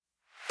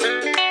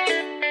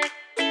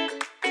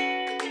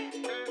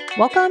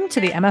Welcome to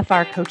the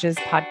MFR Coaches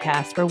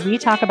podcast, where we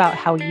talk about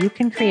how you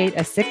can create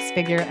a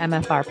six-figure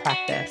MFR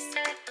practice.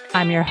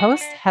 I'm your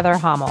host, Heather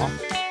Hommel.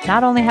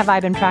 Not only have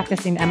I been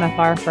practicing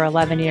MFR for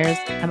 11 years,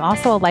 I'm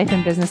also a life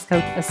and business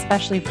coach,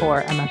 especially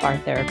for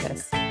MFR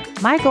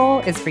therapists. My goal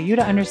is for you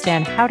to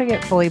understand how to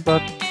get fully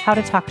booked, how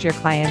to talk to your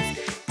clients,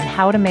 and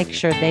how to make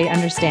sure they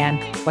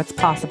understand what's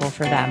possible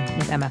for them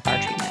with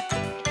MFR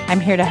treatment. I'm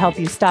here to help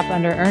you stop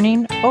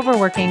under-earning,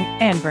 overworking,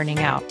 and burning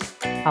out.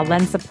 I'll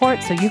lend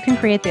support so you can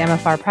create the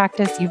MFR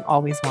practice you've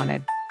always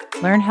wanted.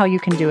 Learn how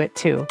you can do it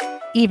too,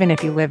 even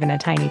if you live in a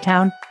tiny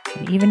town,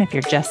 and even if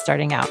you're just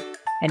starting out,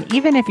 and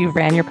even if you've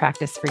ran your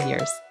practice for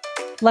years.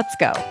 Let's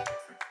go.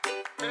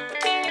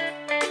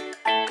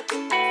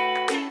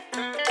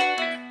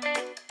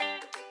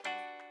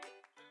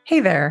 Hey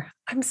there,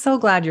 I'm so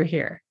glad you're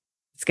here.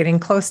 It's getting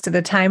close to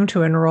the time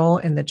to enroll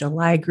in the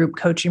July group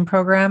coaching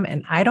program,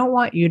 and I don't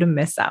want you to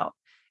miss out.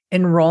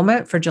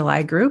 Enrollment for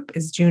July group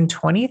is June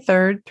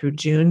 23rd through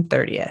June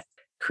 30th.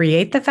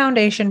 Create the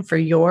foundation for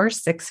your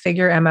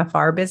six-figure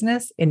MFR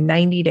business in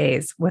 90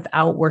 days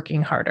without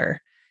working harder.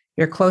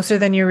 You're closer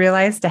than you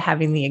realize to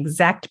having the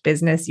exact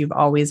business you've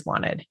always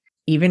wanted,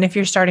 even if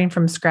you're starting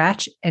from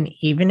scratch and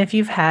even if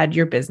you've had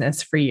your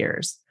business for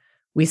years.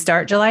 We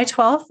start July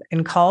 12th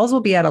and calls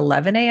will be at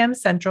 11 a.m.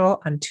 Central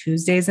on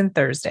Tuesdays and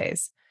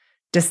Thursdays.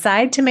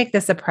 Decide to make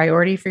this a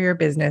priority for your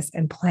business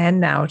and plan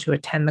now to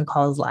attend the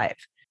calls live.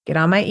 Get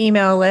on my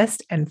email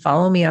list and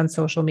follow me on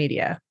social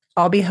media.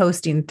 I'll be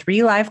hosting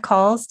 3 live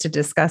calls to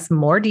discuss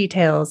more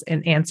details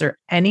and answer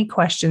any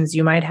questions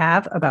you might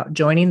have about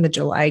joining the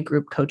July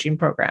group coaching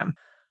program.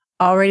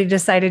 Already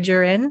decided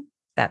you're in?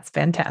 That's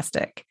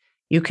fantastic.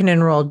 You can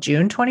enroll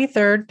June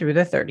 23rd through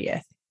the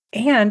 30th.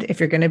 And if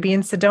you're going to be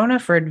in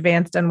Sedona for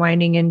advanced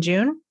unwinding in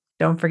June,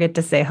 don't forget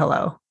to say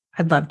hello.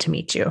 I'd love to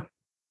meet you.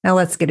 Now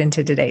let's get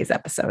into today's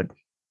episode.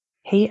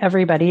 Hey,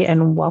 everybody,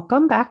 and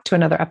welcome back to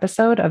another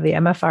episode of the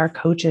MFR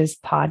Coaches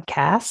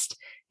podcast.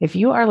 If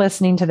you are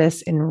listening to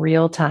this in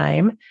real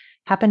time,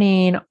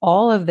 happening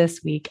all of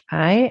this week,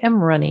 I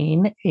am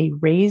running a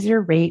Raise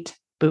Your Rate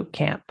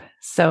Bootcamp.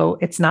 So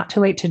it's not too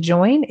late to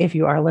join if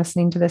you are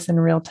listening to this in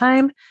real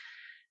time.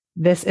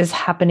 This is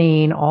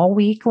happening all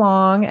week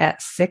long at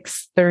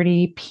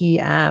 6:30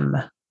 p.m.,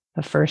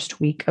 the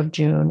first week of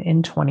June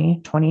in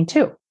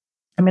 2022.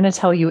 I'm going to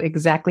tell you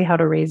exactly how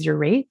to raise your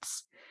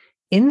rates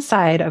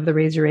inside of the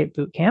Raise Your Rate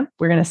Bootcamp.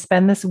 We're going to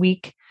spend this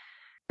week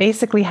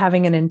basically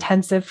having an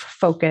intensive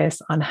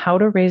focus on how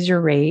to raise your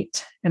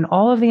rate and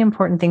all of the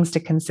important things to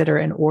consider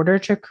in order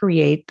to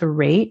create the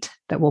rate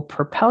that will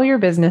propel your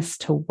business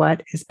to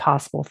what is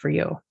possible for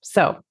you.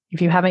 So if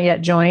you haven't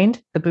yet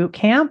joined the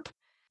bootcamp,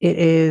 it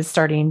is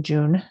starting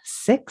June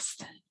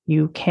 6th.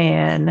 You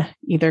can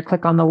either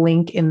click on the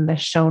link in the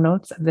show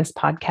notes of this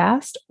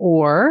podcast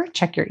or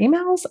check your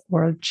emails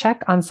or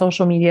check on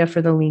social media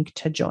for the link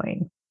to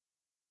join.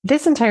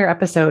 This entire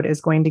episode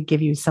is going to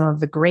give you some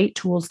of the great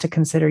tools to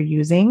consider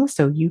using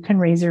so you can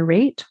raise your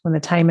rate when the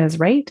time is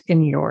right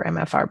in your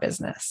MFR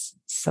business.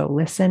 So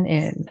listen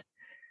in.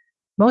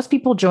 Most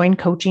people join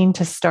coaching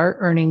to start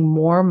earning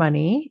more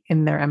money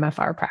in their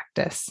MFR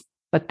practice,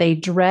 but they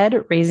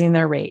dread raising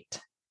their rate.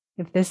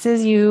 If this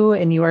is you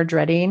and you are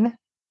dreading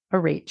a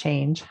rate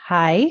change,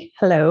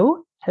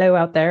 hello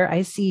out there.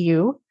 I see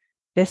you.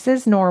 This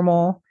is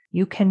normal.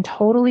 You can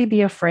totally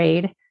be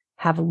afraid,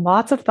 have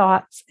lots of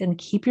thoughts, and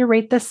keep your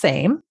rate the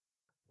same.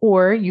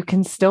 Or you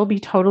can still be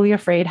totally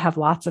afraid, have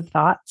lots of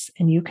thoughts,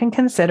 and you can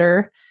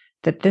consider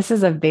that this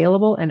is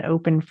available and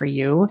open for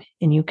you,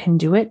 and you can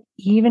do it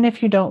even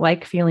if you don't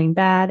like feeling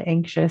bad,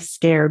 anxious,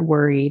 scared,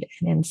 worried,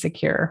 and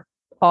insecure.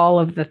 All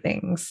of the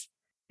things.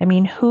 I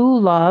mean, who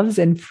loves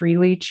and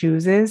freely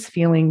chooses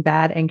feeling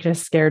bad,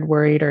 anxious, scared,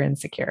 worried, or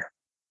insecure?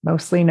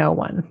 Mostly no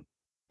one.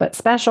 But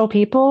special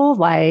people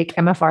like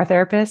MFR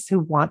therapists who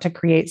want to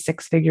create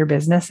six-figure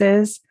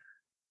businesses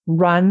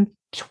run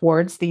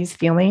towards these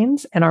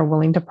feelings and are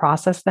willing to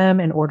process them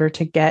in order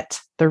to get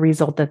the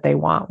result that they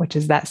want, which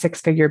is that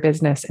six-figure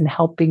business and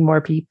helping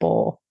more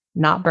people,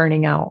 not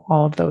burning out,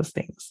 all of those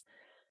things.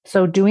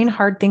 So doing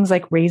hard things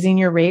like raising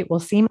your rate will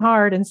seem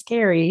hard and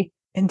scary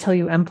until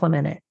you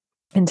implement it,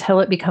 until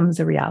it becomes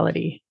a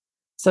reality.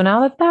 So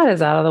now that that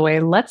is out of the way,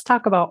 let's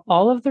talk about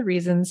all of the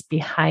reasons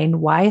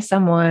behind why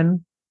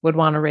someone would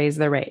want to raise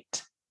their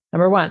rate.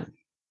 Number 1,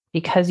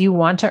 because you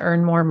want to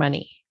earn more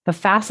money. The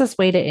fastest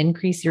way to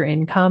increase your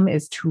income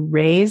is to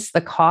raise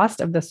the cost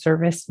of the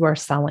service you are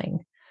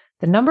selling.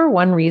 The number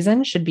 1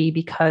 reason should be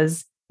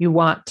because you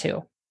want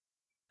to.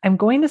 I'm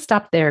going to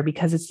stop there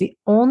because it's the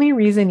only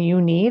reason you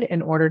need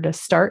in order to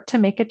start to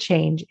make a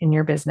change in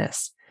your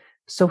business.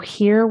 So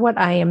hear what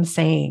I am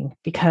saying,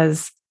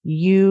 because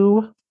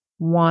you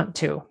want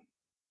to.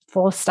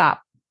 Full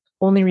stop.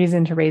 Only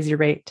reason to raise your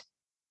rate.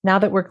 Now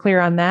that we're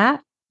clear on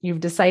that, you've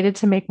decided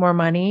to make more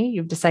money.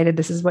 You've decided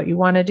this is what you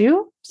want to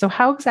do. So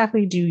how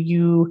exactly do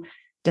you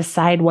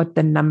decide what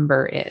the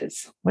number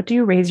is? What do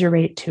you raise your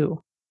rate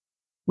to?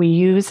 We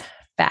use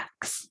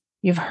facts.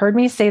 You've heard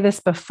me say this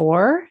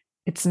before.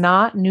 It's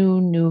not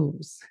new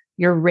news.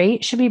 Your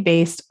rate should be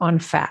based on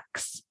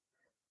facts.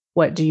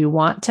 What do you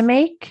want to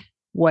make?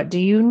 What do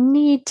you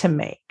need to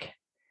make?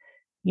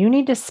 You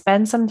need to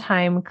spend some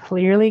time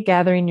clearly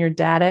gathering your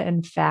data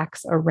and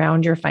facts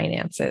around your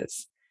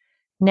finances.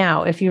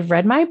 Now, if you've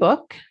read my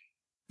book,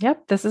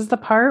 yep, this is the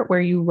part where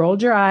you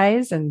rolled your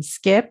eyes and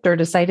skipped or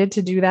decided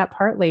to do that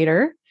part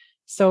later.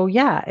 So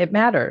yeah, it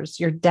matters.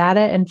 Your data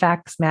and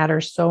facts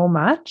matter so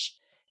much.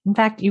 In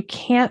fact, you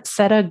can't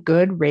set a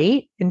good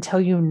rate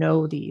until you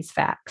know these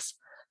facts.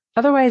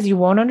 Otherwise, you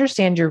won't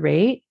understand your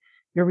rate,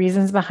 your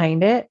reasons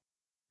behind it,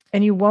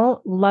 and you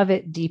won't love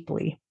it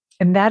deeply.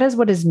 And that is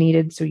what is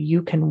needed so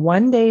you can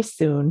one day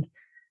soon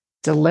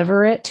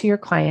deliver it to your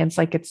clients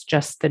like it's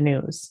just the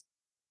news.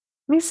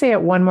 Let me say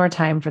it one more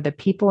time for the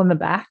people in the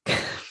back,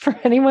 for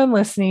anyone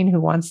listening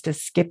who wants to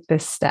skip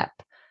this step.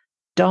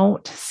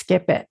 Don't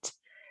skip it.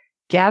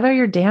 Gather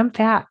your damn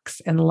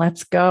facts and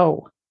let's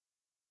go.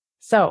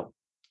 So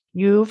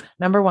you've,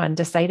 number one,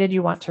 decided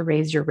you want to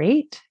raise your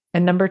rate.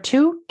 And number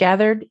two,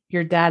 gathered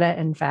your data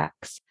and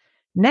facts.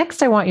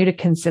 Next, I want you to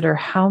consider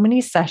how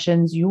many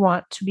sessions you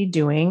want to be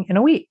doing in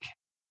a week.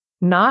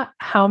 Not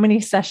how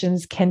many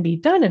sessions can be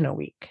done in a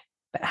week,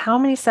 but how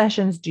many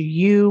sessions do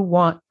you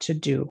want to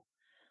do?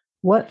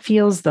 What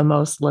feels the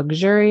most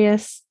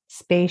luxurious,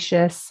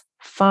 spacious,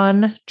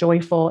 fun,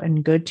 joyful,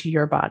 and good to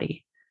your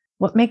body?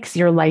 What makes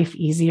your life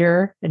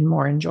easier and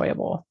more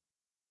enjoyable?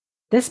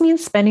 This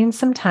means spending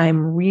some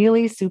time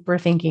really super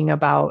thinking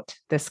about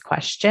this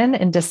question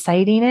and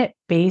deciding it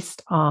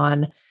based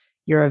on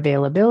your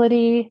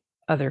availability,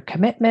 other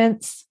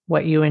commitments,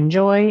 what you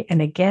enjoy,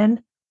 and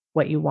again,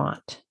 what you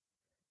want.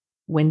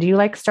 When do you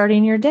like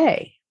starting your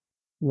day?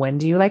 When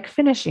do you like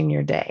finishing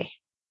your day?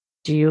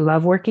 Do you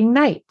love working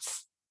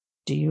nights?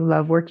 Do you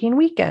love working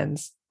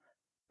weekends?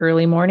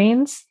 Early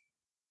mornings?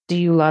 Do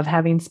you love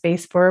having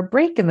space for a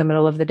break in the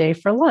middle of the day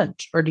for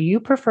lunch, or do you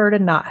prefer to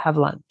not have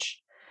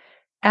lunch?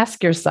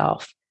 Ask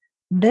yourself.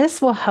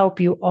 This will help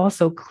you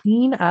also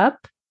clean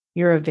up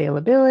your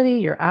availability,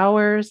 your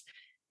hours,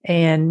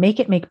 and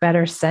make it make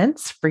better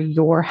sense for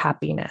your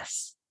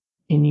happiness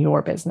in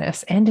your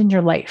business and in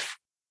your life.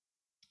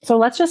 So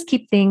let's just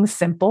keep things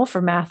simple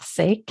for math's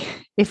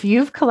sake. If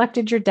you've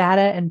collected your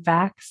data and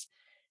facts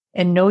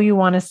and know you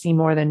want to see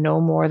no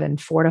more than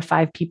 4 to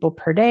 5 people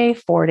per day,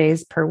 4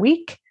 days per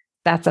week,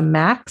 that's a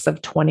max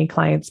of 20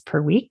 clients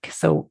per week,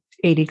 so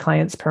 80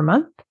 clients per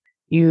month.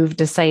 You've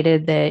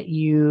decided that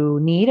you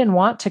need and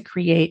want to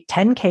create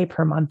 10K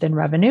per month in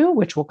revenue,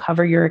 which will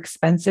cover your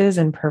expenses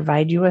and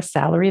provide you a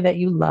salary that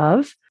you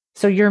love.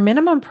 So your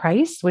minimum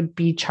price would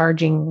be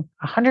charging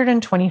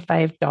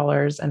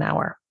 $125 an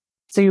hour.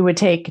 So you would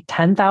take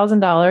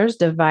 $10,000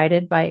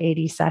 divided by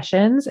 80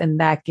 sessions,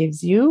 and that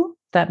gives you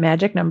that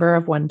magic number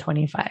of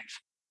 125.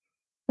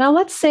 Now,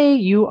 let's say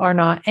you are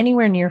not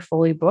anywhere near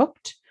fully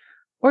booked,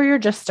 or you're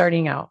just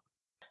starting out.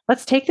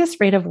 Let's take this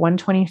rate of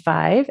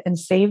 125 and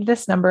save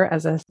this number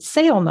as a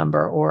sale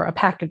number or a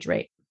package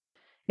rate.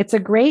 It's a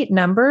great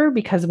number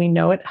because we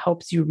know it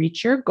helps you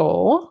reach your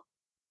goal,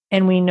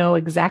 and we know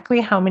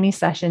exactly how many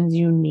sessions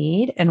you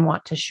need and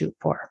want to shoot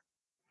for.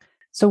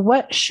 So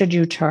what should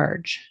you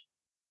charge?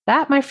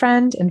 That, my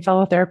friend and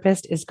fellow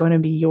therapist, is going to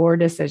be your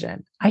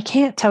decision. I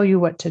can't tell you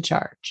what to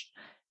charge,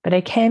 but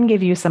I can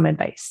give you some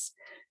advice.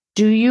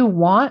 Do you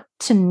want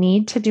to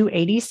need to do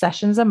 80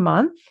 sessions a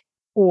month?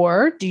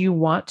 Or do you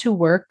want to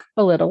work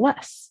a little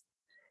less?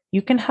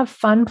 You can have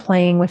fun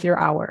playing with your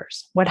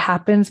hours. What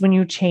happens when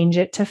you change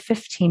it to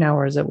 15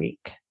 hours a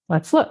week?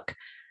 Let's look.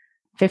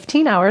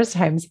 15 hours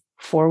times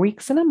 4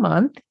 weeks in a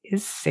month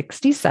is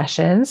 60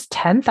 sessions.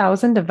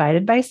 10,000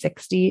 divided by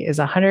 60 is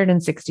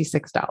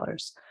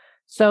 $166.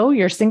 So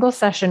your single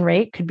session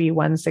rate could be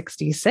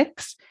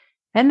 $166.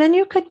 And then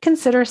you could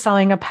consider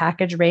selling a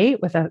package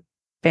rate with a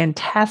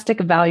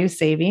fantastic value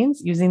savings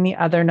using the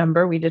other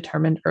number we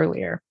determined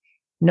earlier.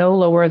 No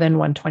lower than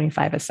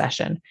 $125 a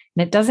session.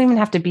 And it doesn't even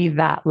have to be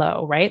that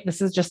low, right?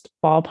 This is just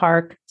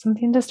ballpark,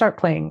 something to start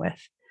playing with.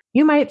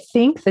 You might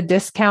think the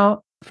discount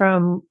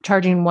from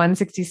charging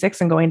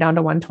 $166 and going down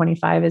to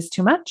 $125 is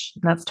too much.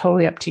 And that's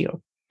totally up to you.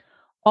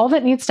 All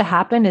that needs to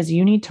happen is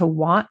you need to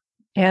want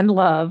and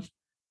love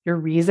your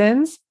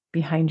reasons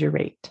behind your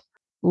rate.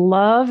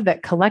 Love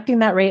that collecting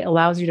that rate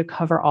allows you to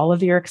cover all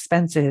of your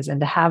expenses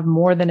and to have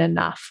more than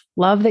enough.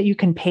 Love that you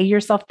can pay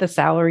yourself the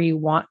salary you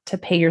want to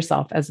pay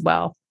yourself as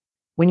well.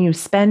 When you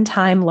spend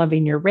time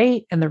loving your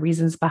rate and the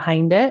reasons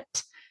behind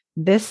it,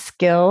 this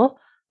skill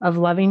of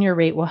loving your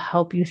rate will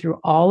help you through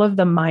all of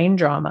the mind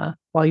drama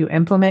while you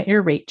implement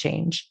your rate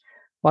change,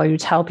 while you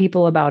tell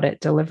people about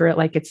it, deliver it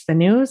like it's the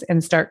news,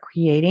 and start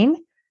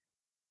creating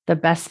the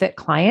best fit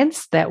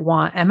clients that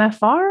want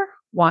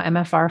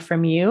MFR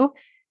from you,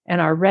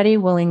 and are ready,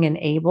 willing, and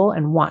able,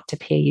 and want to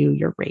pay you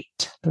your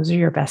rate. Those are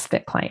your best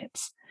fit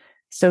clients.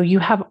 So you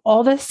have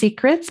all the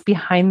secrets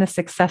behind the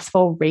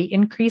successful rate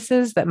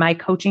increases that my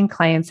coaching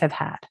clients have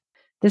had.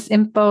 This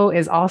info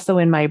is also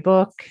in my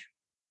book.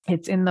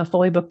 It's in the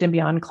Fully Booked and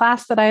Beyond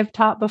class that I've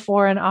taught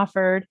before and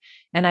offered.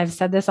 And I've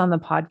said this on the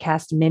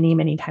podcast many,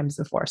 many times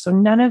before. So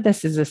none of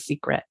this is a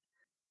secret.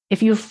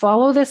 If you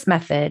follow this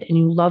method and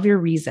you love your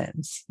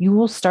reasons, you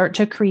will start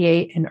to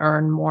create and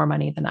earn more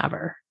money than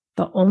ever.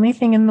 The only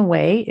thing in the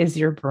way is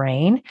your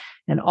brain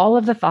and all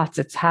of the thoughts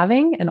it's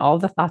having and all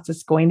the thoughts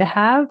it's going to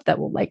have that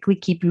will likely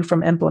keep you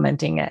from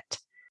implementing it.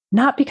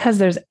 Not because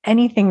there's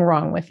anything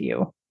wrong with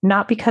you,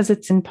 not because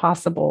it's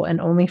impossible and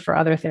only for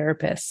other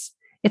therapists.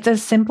 It's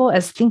as simple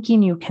as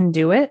thinking you can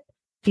do it,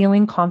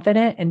 feeling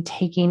confident, and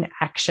taking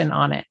action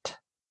on it,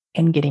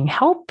 and getting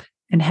help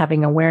and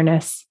having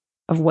awareness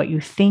of what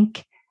you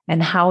think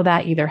and how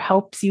that either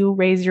helps you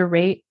raise your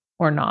rate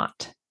or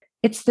not.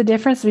 It's the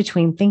difference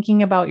between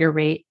thinking about your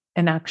rate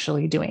and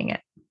actually doing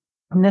it.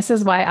 And this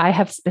is why I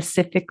have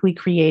specifically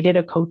created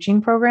a coaching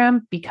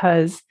program,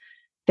 because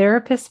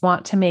therapists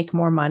want to make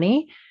more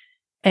money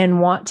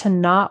and want to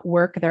not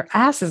work their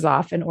asses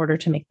off in order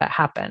to make that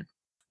happen.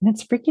 And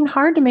it's freaking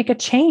hard to make a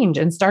change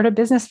and start a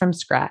business from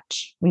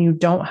scratch when you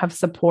don't have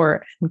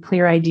support and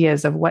clear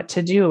ideas of what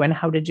to do and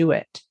how to do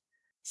it.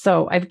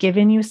 So I've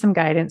given you some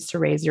guidance to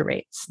raise your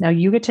rates. Now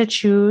you get to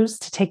choose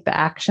to take the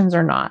actions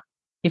or not.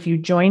 If you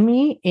join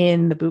me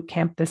in the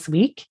bootcamp this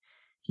week,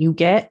 you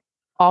get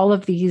all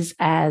of these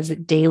as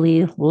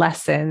daily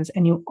lessons,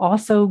 and you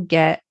also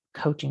get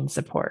coaching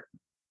support.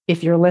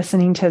 If you're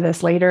listening to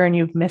this later and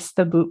you've missed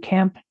the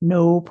bootcamp,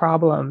 no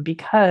problem,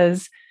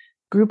 because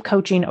group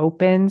coaching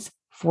opens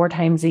 4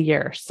 times a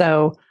year.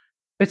 So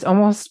it's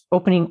almost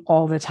opening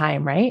all the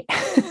time, right?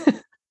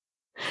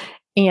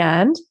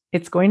 And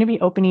it's going to be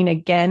opening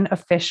again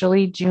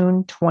officially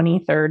June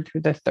 23rd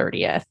through the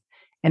 30th.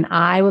 And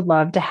I would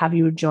love to have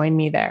you join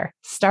me there.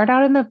 Start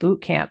out in the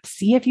boot camp.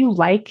 See if you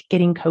like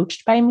getting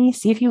coached by me.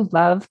 See if you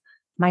love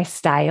my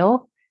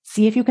style.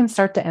 See if you can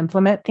start to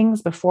implement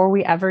things before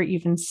we ever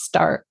even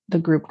start the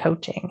group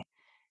coaching.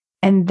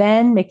 And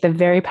then make the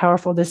very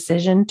powerful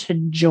decision to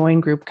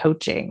join group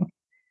coaching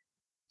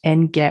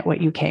and get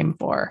what you came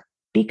for.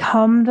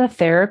 Become the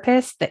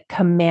therapist that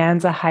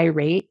commands a high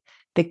rate,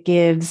 that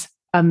gives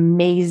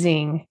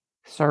amazing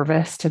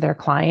service to their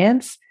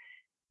clients,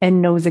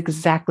 and knows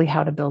exactly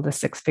how to build a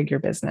 6-figure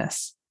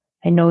business.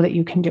 I know that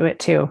you can do it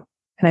too.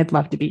 And I'd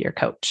love to be your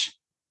coach.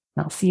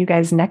 And I'll see you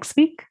guys next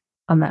week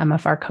on the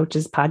MFR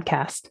Coaches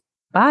Podcast.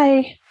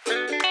 Bye.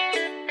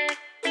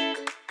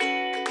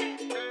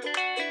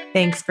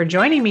 Thanks for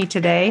joining me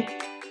today.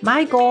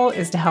 My goal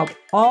is to help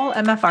all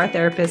MFR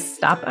therapists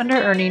stop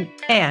under-earning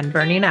and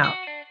burning out.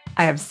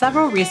 I have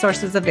several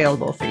resources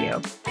available for you.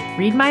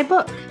 Read my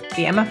book,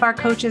 The MFR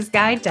Coach's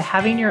Guide to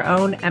Having Your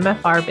Own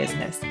MFR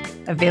Business,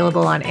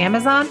 available on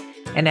Amazon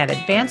and at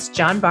Advanced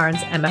John Barnes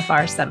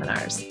MFR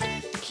seminars.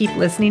 Keep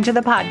listening to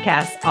the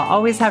podcast. I'll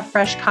always have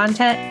fresh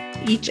content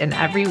each and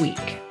every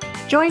week.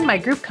 Join my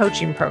group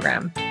coaching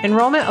program.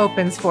 Enrollment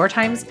opens 4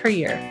 times per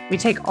year. We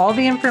take all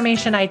the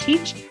information I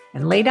teach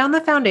and lay down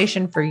the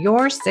foundation for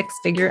your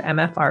 6-figure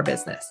MFR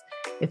business.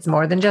 It's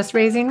more than just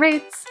raising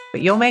rates,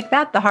 but you'll make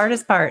that the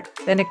hardest part.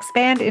 Then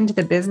expand into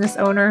the business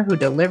owner who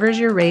delivers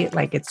your rate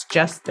like it's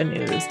just the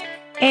news,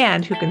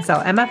 and who can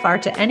sell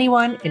MFR to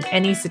anyone in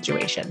any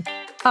situation.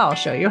 I'll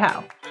show you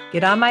how.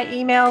 Get on my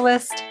email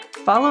list,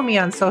 follow me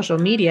on social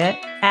media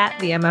at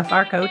the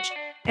MFR Coach,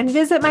 and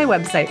visit my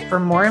website for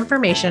more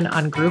information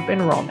on group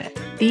enrollment,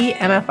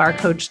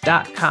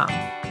 themfrcoach.com.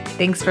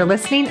 Thanks for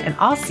listening, and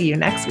I'll see you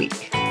next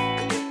week.